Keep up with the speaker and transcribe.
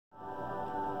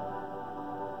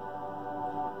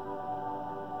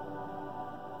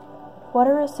What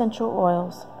are essential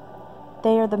oils?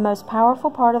 They are the most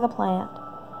powerful part of the plant.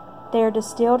 They are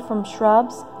distilled from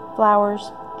shrubs,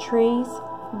 flowers, trees,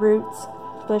 roots,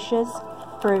 bushes,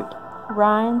 fruit,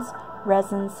 rinds,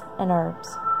 resins, and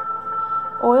herbs.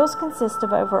 Oils consist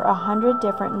of over 100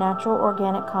 different natural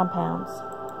organic compounds.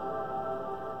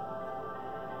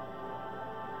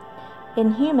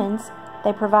 In humans,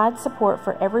 they provide support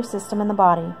for every system in the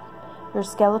body: your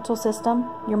skeletal system,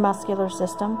 your muscular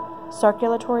system,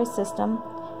 circulatory system,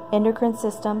 endocrine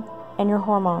system, and your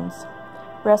hormones,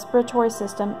 respiratory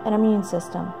system, and immune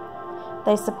system.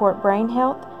 They support brain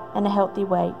health and a healthy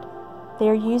weight. They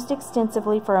are used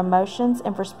extensively for emotions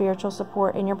and for spiritual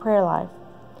support in your prayer life.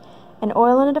 An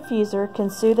oil in a diffuser can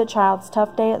soothe a child's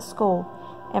tough day at school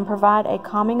and provide a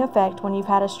calming effect when you've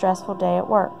had a stressful day at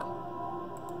work.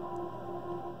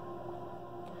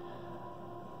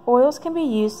 Oils can be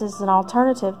used as an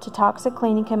alternative to toxic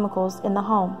cleaning chemicals in the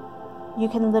home. You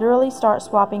can literally start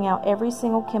swapping out every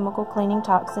single chemical cleaning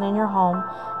toxin in your home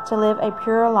to live a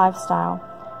purer lifestyle,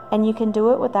 and you can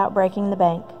do it without breaking the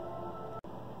bank.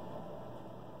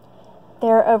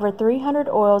 There are over 300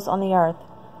 oils on the earth,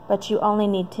 but you only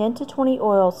need 10 to 20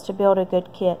 oils to build a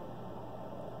good kit.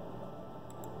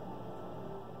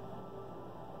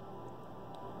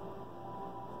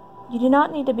 You do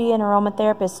not need to be an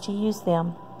aromatherapist to use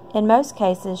them. In most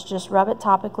cases, just rub it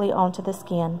topically onto the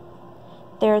skin.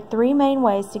 There are 3 main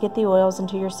ways to get the oils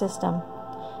into your system.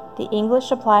 The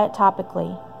English apply it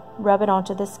topically, rub it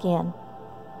onto the skin.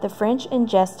 The French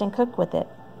ingest and cook with it.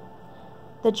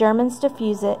 The Germans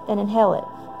diffuse it and inhale it,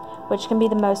 which can be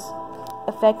the most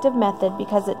effective method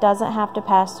because it doesn't have to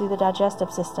pass through the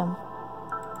digestive system.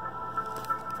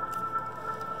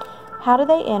 How do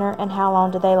they enter and how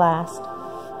long do they last?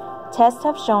 Tests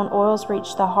have shown oils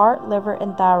reach the heart, liver,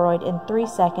 and thyroid in 3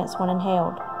 seconds when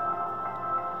inhaled.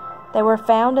 They were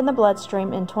found in the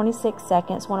bloodstream in 26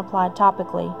 seconds when applied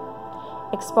topically.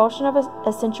 Expulsion of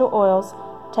essential oils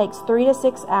takes 3 to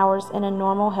 6 hours in a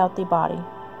normal, healthy body.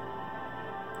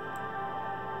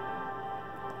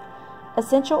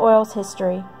 Essential oils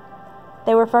history.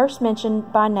 They were first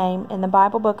mentioned by name in the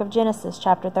Bible book of Genesis,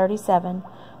 chapter 37,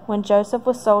 when Joseph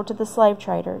was sold to the slave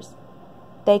traders.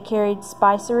 They carried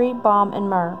spicery, balm, and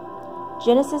myrrh.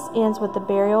 Genesis ends with the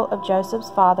burial of Joseph's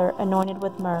father, anointed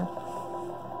with myrrh.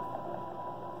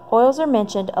 Oils are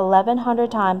mentioned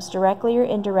 1,100 times directly or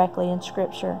indirectly in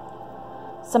Scripture.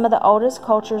 Some of the oldest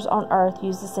cultures on earth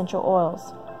use essential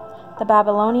oils. The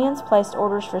Babylonians placed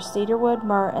orders for cedarwood,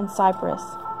 myrrh, and cypress.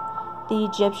 The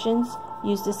Egyptians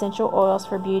used essential oils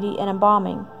for beauty and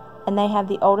embalming, and they have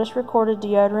the oldest recorded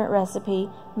deodorant recipe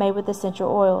made with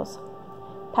essential oils.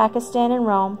 Pakistan and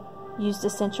Rome used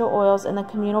essential oils in the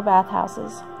communal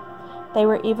bathhouses. They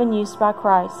were even used by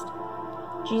Christ.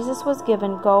 Jesus was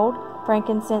given gold,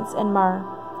 frankincense, and myrrh.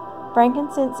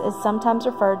 Frankincense is sometimes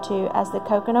referred to as the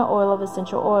coconut oil of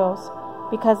essential oils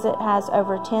because it has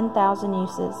over 10,000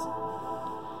 uses.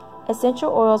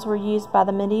 Essential oils were used by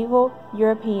the medieval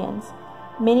Europeans,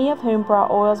 many of whom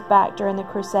brought oils back during the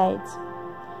Crusades.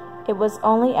 It was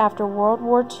only after World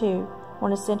War II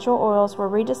when essential oils were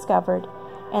rediscovered,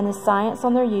 and the science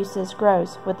on their uses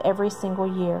grows with every single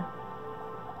year.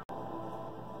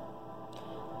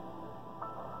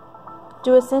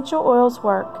 Do essential oils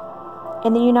work?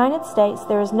 In the United States,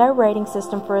 there is no rating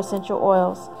system for essential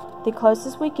oils. The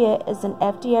closest we get is an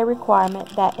FDA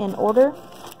requirement that in order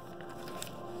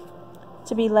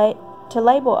to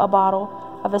label a bottle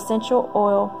of essential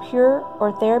oil pure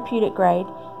or therapeutic grade,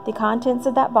 the contents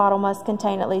of that bottle must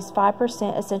contain at least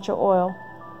 5% essential oil.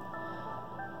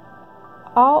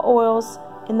 All oils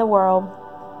in the world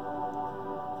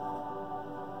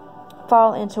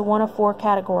fall into one of 4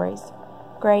 categories: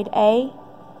 Grade A,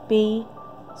 B,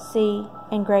 C,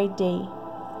 and Grade D.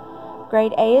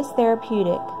 Grade A is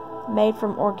therapeutic, made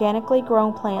from organically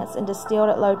grown plants and distilled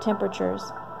at low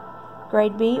temperatures.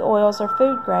 Grade B oils are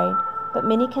food grade, but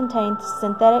many contain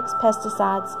synthetics,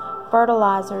 pesticides,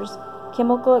 fertilizers,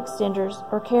 chemical extenders,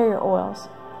 or carrier oils.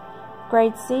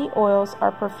 Grade C oils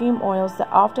are perfume oils that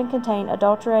often contain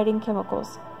adulterating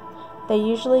chemicals. They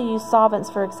usually use solvents,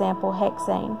 for example,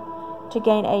 hexane, to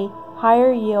gain a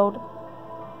higher yield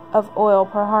of oil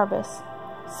per harvest.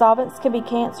 Solvents can be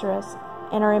cancerous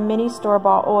and are in many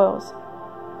store-bought oils.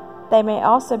 They may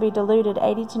also be diluted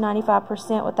 80 to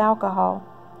 95% with alcohol.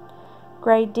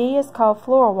 Grade D is called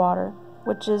floral water,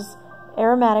 which is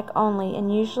aromatic only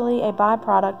and usually a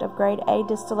byproduct of Grade A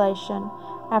distillation.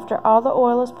 After all the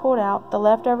oil is pulled out, the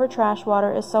leftover trash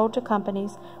water is sold to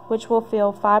companies which will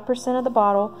fill 5% of the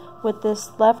bottle with this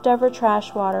leftover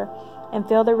trash water and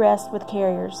fill the rest with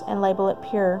carriers and label it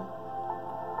pure.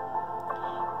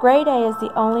 Grade A is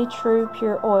the only true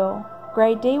pure oil.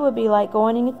 Grade D would be like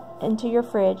going into your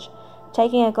fridge,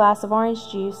 taking a glass of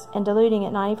orange juice and diluting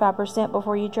it 95%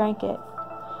 before you drank it.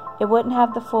 It wouldn't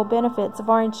have the full benefits of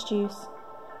orange juice.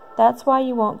 That's why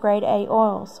you want grade A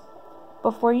oils.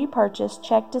 Before you purchase,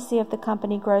 check to see if the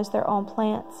company grows their own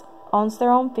plants, owns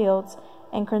their own fields,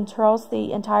 and controls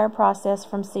the entire process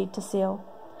from seed to seal,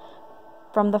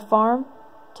 from the farm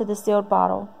to the sealed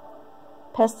bottle.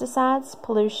 Pesticides,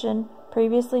 pollution,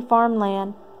 previously farmed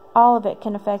land, all of it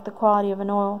can affect the quality of an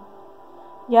oil.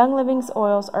 Young Living's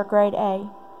oils are grade A.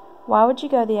 Why would you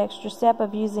go the extra step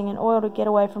of using an oil to get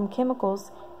away from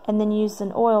chemicals and then use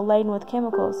an oil laden with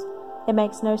chemicals? It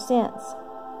makes no sense.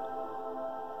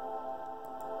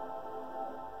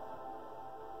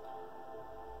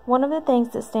 One of the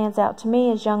things that stands out to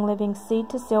me is Young Living's seed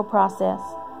to seal process.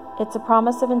 It's a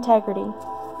promise of integrity.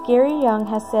 Gary Young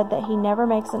has said that he never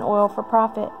makes an oil for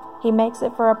profit. He makes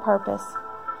it for a purpose.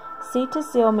 Seed to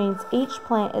seal means each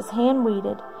plant is hand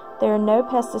weeded. There are no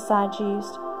pesticides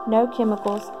used, no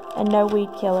chemicals, and no weed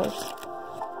killers.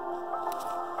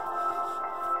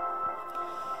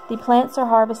 The plants are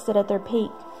harvested at their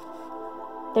peak.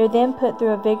 They're then put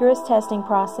through a vigorous testing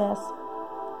process.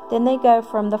 Then they go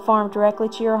from the farm directly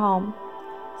to your home.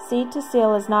 Seed to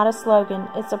seal is not a slogan,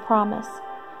 it's a promise.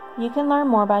 You can learn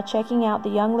more by checking out the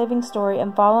Young Living story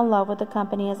and fall in love with the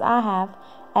company as I have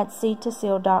at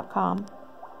seedtoseal.com.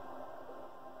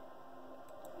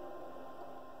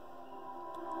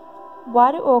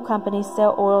 Why do oil companies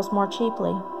sell oils more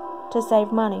cheaply? To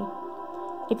save money.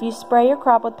 If you spray your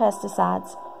crop with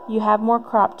pesticides, you have more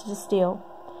crop to distill.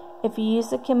 If you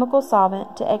use a chemical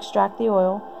solvent to extract the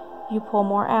oil, you pull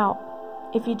more out.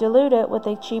 If you dilute it with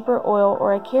a cheaper oil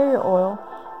or a carrier oil,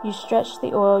 you stretch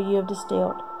the oil you have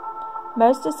distilled.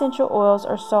 Most essential oils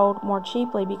are sold more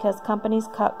cheaply because companies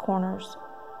cut corners.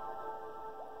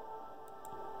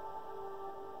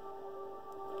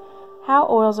 How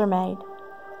oils are made.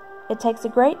 It takes a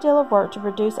great deal of work to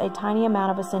produce a tiny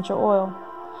amount of essential oil.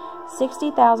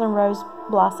 60,000 rose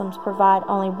blossoms provide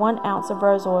only 1 ounce of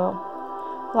rose oil.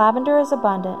 Lavender is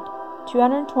abundant.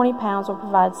 220 pounds will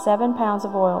provide 7 pounds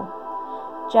of oil.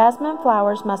 Jasmine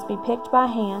flowers must be picked by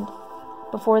hand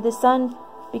before the sun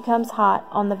becomes hot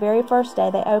on the very first day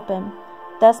they open,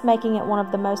 thus making it one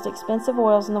of the most expensive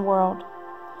oils in the world.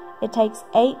 It takes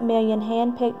 8 million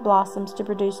hand-picked blossoms to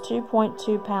produce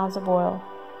 2.2 pounds of oil.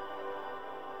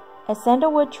 A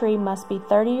sandalwood tree must be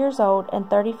 30 years old and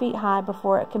 30 feet high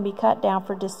before it can be cut down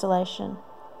for distillation.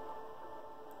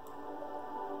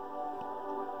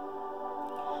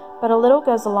 But a little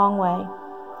goes a long way.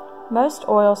 Most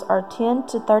oils are $10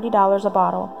 to $30 a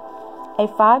bottle. A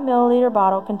 5 milliliter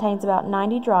bottle contains about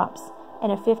 90 drops,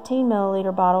 and a 15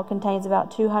 milliliter bottle contains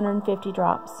about 250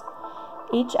 drops.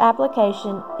 Each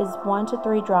application is 1 to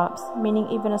 3 drops, meaning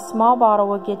even a small bottle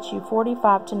will get you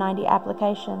 45 to 90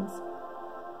 applications.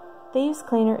 Thieves'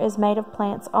 Cleaner is made of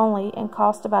plants only and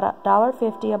costs about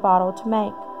 $1.50 a bottle to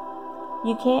make.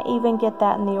 You can't even get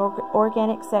that in the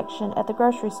organic section at the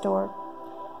grocery store.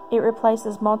 It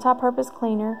replaces multi-purpose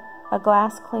cleaner, a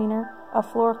glass cleaner, a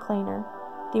floor cleaner.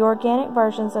 The organic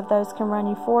versions of those can run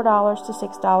you $4 to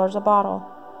 $6 a bottle.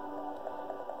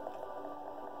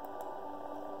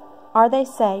 Are they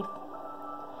safe?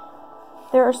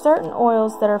 There are certain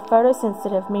oils that are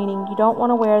photosensitive, meaning you don't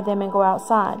want to wear them and go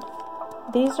outside.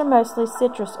 These are mostly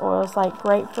citrus oils like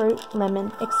grapefruit,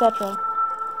 lemon, etc.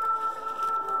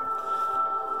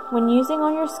 When using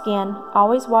on your skin,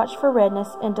 always watch for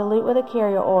redness and dilute with a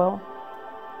carrier oil.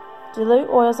 Dilute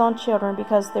oils on children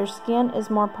because their skin is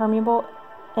more permeable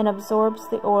and absorbs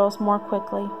the oils more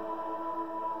quickly.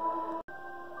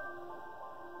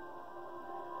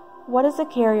 What is a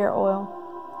carrier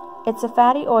oil? It's a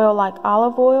fatty oil like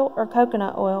olive oil or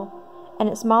coconut oil, and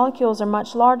its molecules are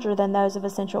much larger than those of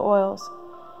essential oils.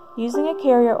 Using a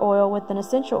carrier oil with an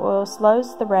essential oil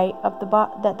slows the rate of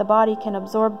that the body can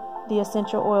absorb the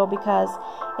essential oil because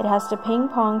it has to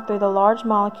ping-pong through the large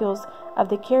molecules of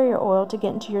the carrier oil to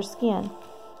get into your skin.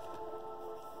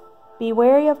 Be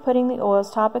wary of putting the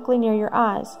oils topically near your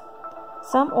eyes.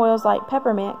 Some oils like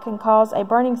peppermint can cause a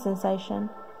burning sensation.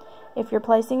 If you're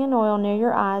placing an oil near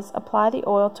your eyes, apply the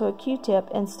oil to a Q-tip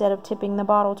instead of tipping the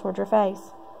bottle toward your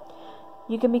face.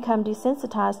 You can become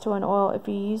desensitized to an oil if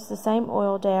you use the same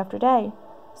oil day after day,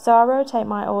 so I rotate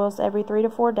my oils every 3 to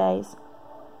 4 days.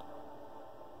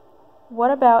 What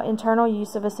about internal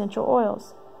use of essential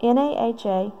oils?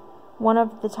 NAHA, one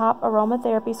of the top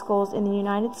aromatherapy schools in the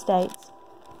United States,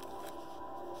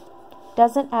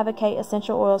 doesn't advocate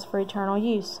essential oils for internal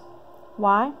use.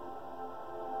 Why?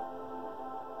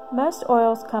 Most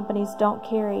oils companies don't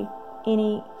carry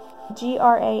any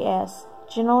GRAS,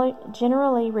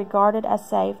 generally regarded as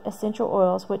safe essential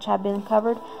oils which have been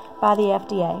covered by the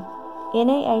FDA.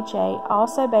 NAHA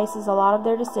also bases a lot of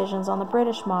their decisions on the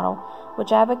British model,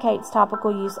 which advocates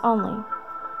topical use only.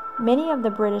 Many of the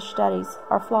British studies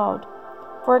are flawed.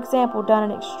 For example, done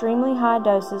in extremely high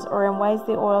doses or in ways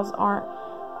the oils aren't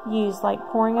used, like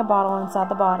pouring a bottle inside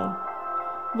the body.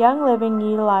 Young Living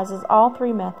utilizes all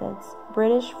three methods: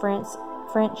 British,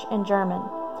 French, and German.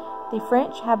 The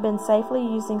French have been safely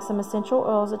using some essential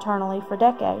oils eternally for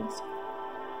decades.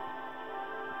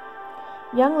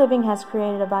 Young Living has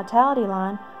created a Vitality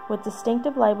line with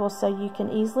distinctive labels so you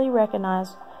can easily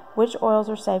recognize which oils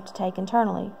are safe to take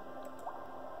internally.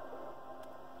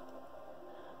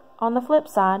 On the flip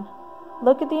side,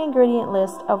 look at the ingredient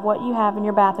list of what you have in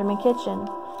your bathroom and kitchen.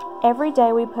 Every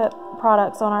day we put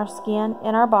products on our skin,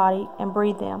 in our body, and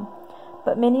breathe them,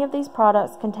 but many of these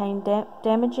products contain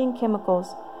damaging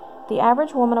chemicals. The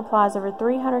average woman applies over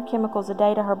 300 chemicals a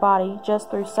day to her body just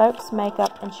through soaps,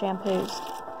 makeup, and shampoos.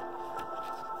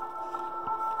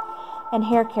 And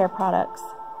hair care products.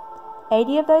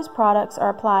 80 of those products are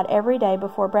applied every day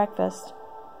before breakfast.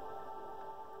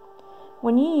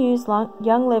 When you use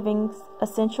Young Living's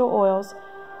essential oils,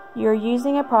 you're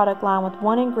using a product line with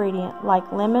one ingredient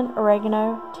like lemon,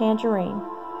 oregano, tangerine.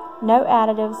 No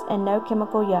additives and no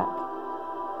chemical yuck.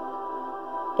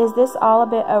 Is this all a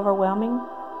bit overwhelming?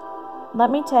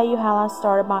 Let me tell you how I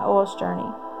started my oils journey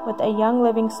with a Young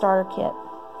Living starter kit.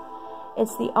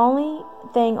 It's the only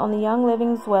thing on the Young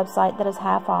Living's website that is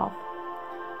half off.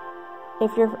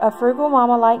 If you're a frugal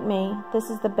mama like me, this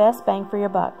is the best bang for your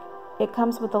buck. It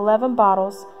comes with 11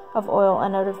 bottles of oil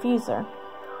and a diffuser.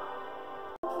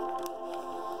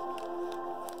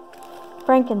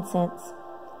 Frankincense,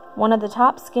 one of the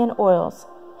top skin oils,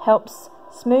 helps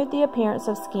smooth the appearance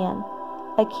of skin,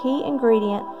 a key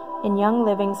ingredient in Young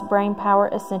Living's Brain Power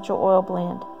Essential Oil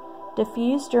Blend,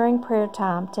 diffused during prayer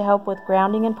time to help with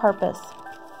grounding and purpose.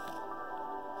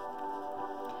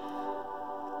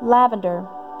 Lavender,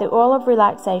 the oil of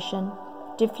relaxation,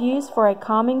 diffused for a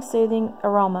calming, soothing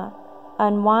aroma.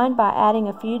 Unwind by adding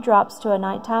a few drops to a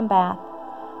nighttime bath.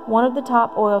 One of the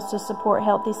top oils to support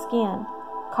healthy skin,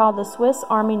 called the Swiss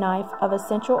Army knife of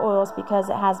essential oils because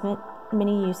it has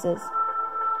many uses.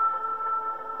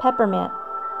 Peppermint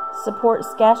supports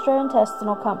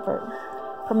gastrointestinal comfort,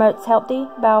 promotes healthy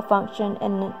bowel function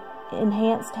and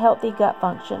enhanced healthy gut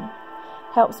function,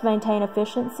 helps maintain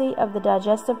efficiency of the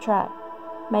digestive tract,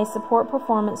 may support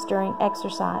performance during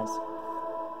exercise.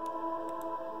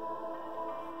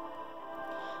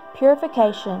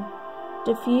 Purification,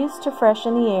 diffuse to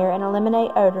freshen the air and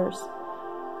eliminate odors.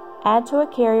 Add to a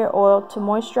carrier oil to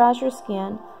moisturize your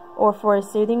skin or for a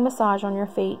soothing massage on your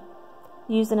feet.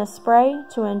 Use in a spray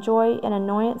to enjoy an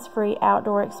annoyance-free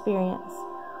outdoor experience.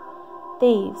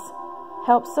 Thieves,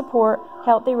 helps support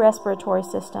healthy respiratory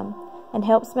system and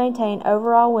helps maintain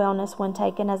overall wellness when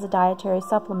taken as a dietary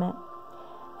supplement.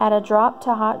 Add a drop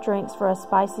to hot drinks for a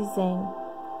spicy zing.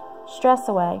 Stress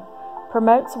Away,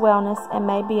 promotes wellness and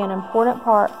may be an important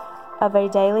part of a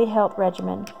daily health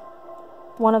regimen.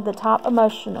 One of the top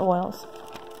emotion oils.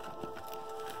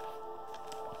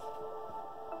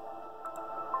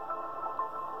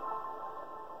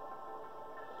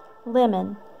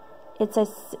 Lemon. Its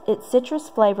citrus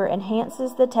flavor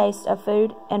enhances the taste of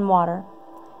food and water.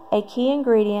 A key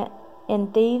ingredient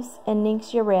in Thieves and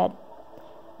Nixia Red.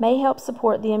 May help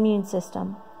support the immune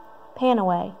system.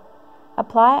 Panaway.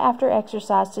 Apply after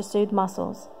exercise to soothe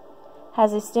muscles.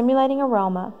 Has a stimulating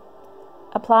aroma.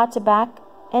 Apply to back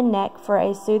and neck for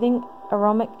a soothing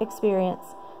aromatic experience.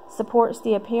 Supports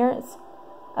the appearance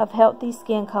of healthy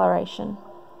skin coloration.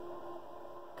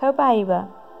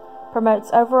 Copaiba. Promotes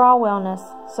overall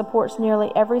wellness. Supports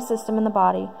nearly every system in the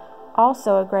body.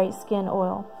 Also a great skin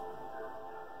oil.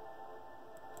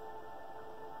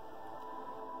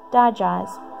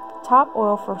 Digize. Top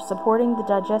oil for supporting the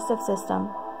digestive system.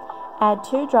 Add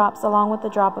 2 drops along with a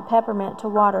drop of peppermint to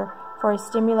water for a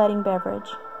stimulating beverage.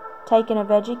 Take in a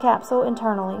veggie capsule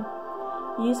internally.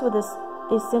 Use with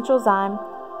essential zyme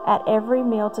at every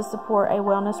meal to support a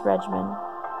wellness regimen.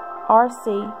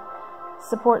 RC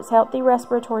supports healthy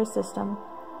respiratory system.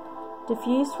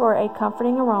 Diffused for a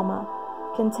comforting aroma.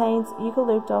 Contains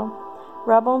eucalyptus.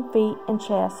 Rub on feet and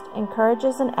chest.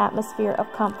 Encourages an atmosphere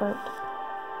of comfort.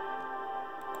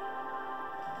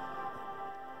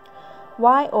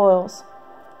 Why oils?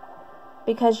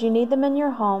 Because you need them in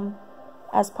your home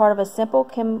as part of a simple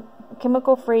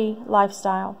chemical-free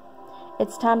lifestyle.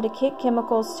 It's time to kick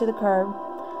chemicals to the curb.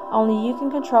 Only you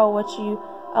can control what you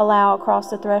allow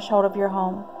across the threshold of your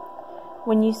home.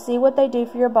 When you see what they do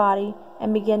for your body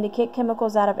and begin to kick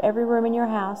chemicals out of every room in your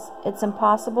house, it's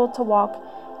impossible to walk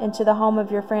into the home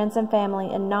of your friends and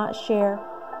family and not share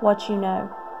what you know,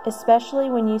 especially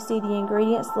when you see the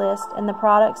ingredients list and the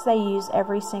products they use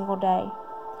every single day.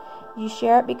 You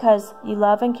share it because you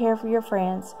love and care for your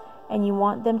friends and you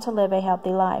want them to live a healthy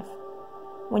life.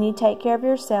 When you take care of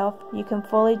yourself, you can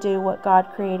fully do what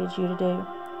God created you to do.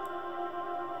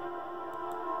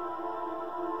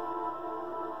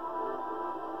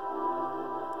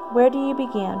 Where do you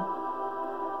begin?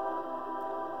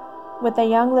 With a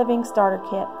Young Living starter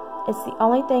kit. It's the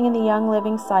only thing in the Young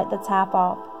Living site that's half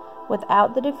off.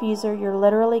 Without the diffuser, you're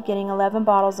literally getting 11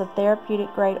 bottles of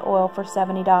therapeutic grade oil for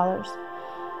 $70.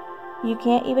 You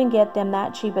can't even get them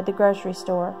that cheap at the grocery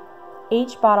store.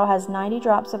 Each bottle has 90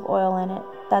 drops of oil in it.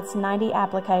 That's 90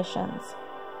 applications.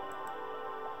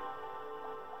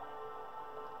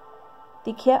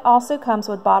 The kit also comes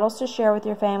with bottles to share with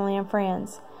your family and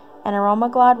friends, an Aroma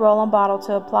Glide roll-on bottle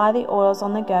to apply the oils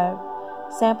on the go,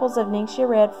 samples of Ningxia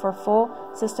Red for full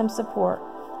system support,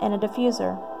 and a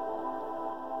diffuser.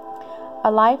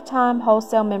 A lifetime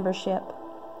wholesale membership.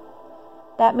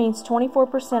 That means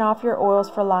 24% off your oils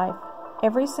for life.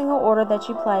 Every single order that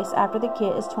you place after the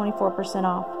kit is 24%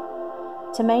 off.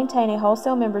 To maintain a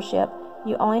wholesale membership,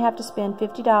 you only have to spend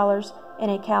 $50 in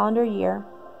a calendar year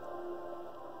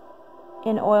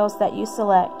in oils that you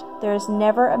select. There is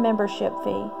never a membership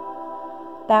fee.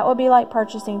 That would be like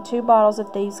purchasing 2 bottles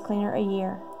of Thieves Cleaner a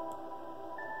year.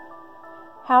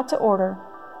 How to order.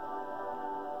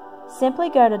 Simply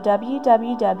go to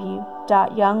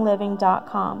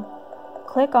www.youngliving.com.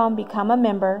 Click on Become a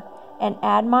Member and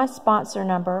add my sponsor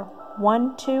number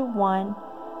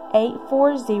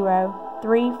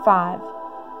 121-84035.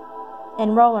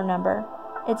 Enroller number.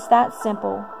 It's that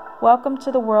simple. Welcome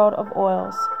to the world of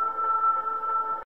oils.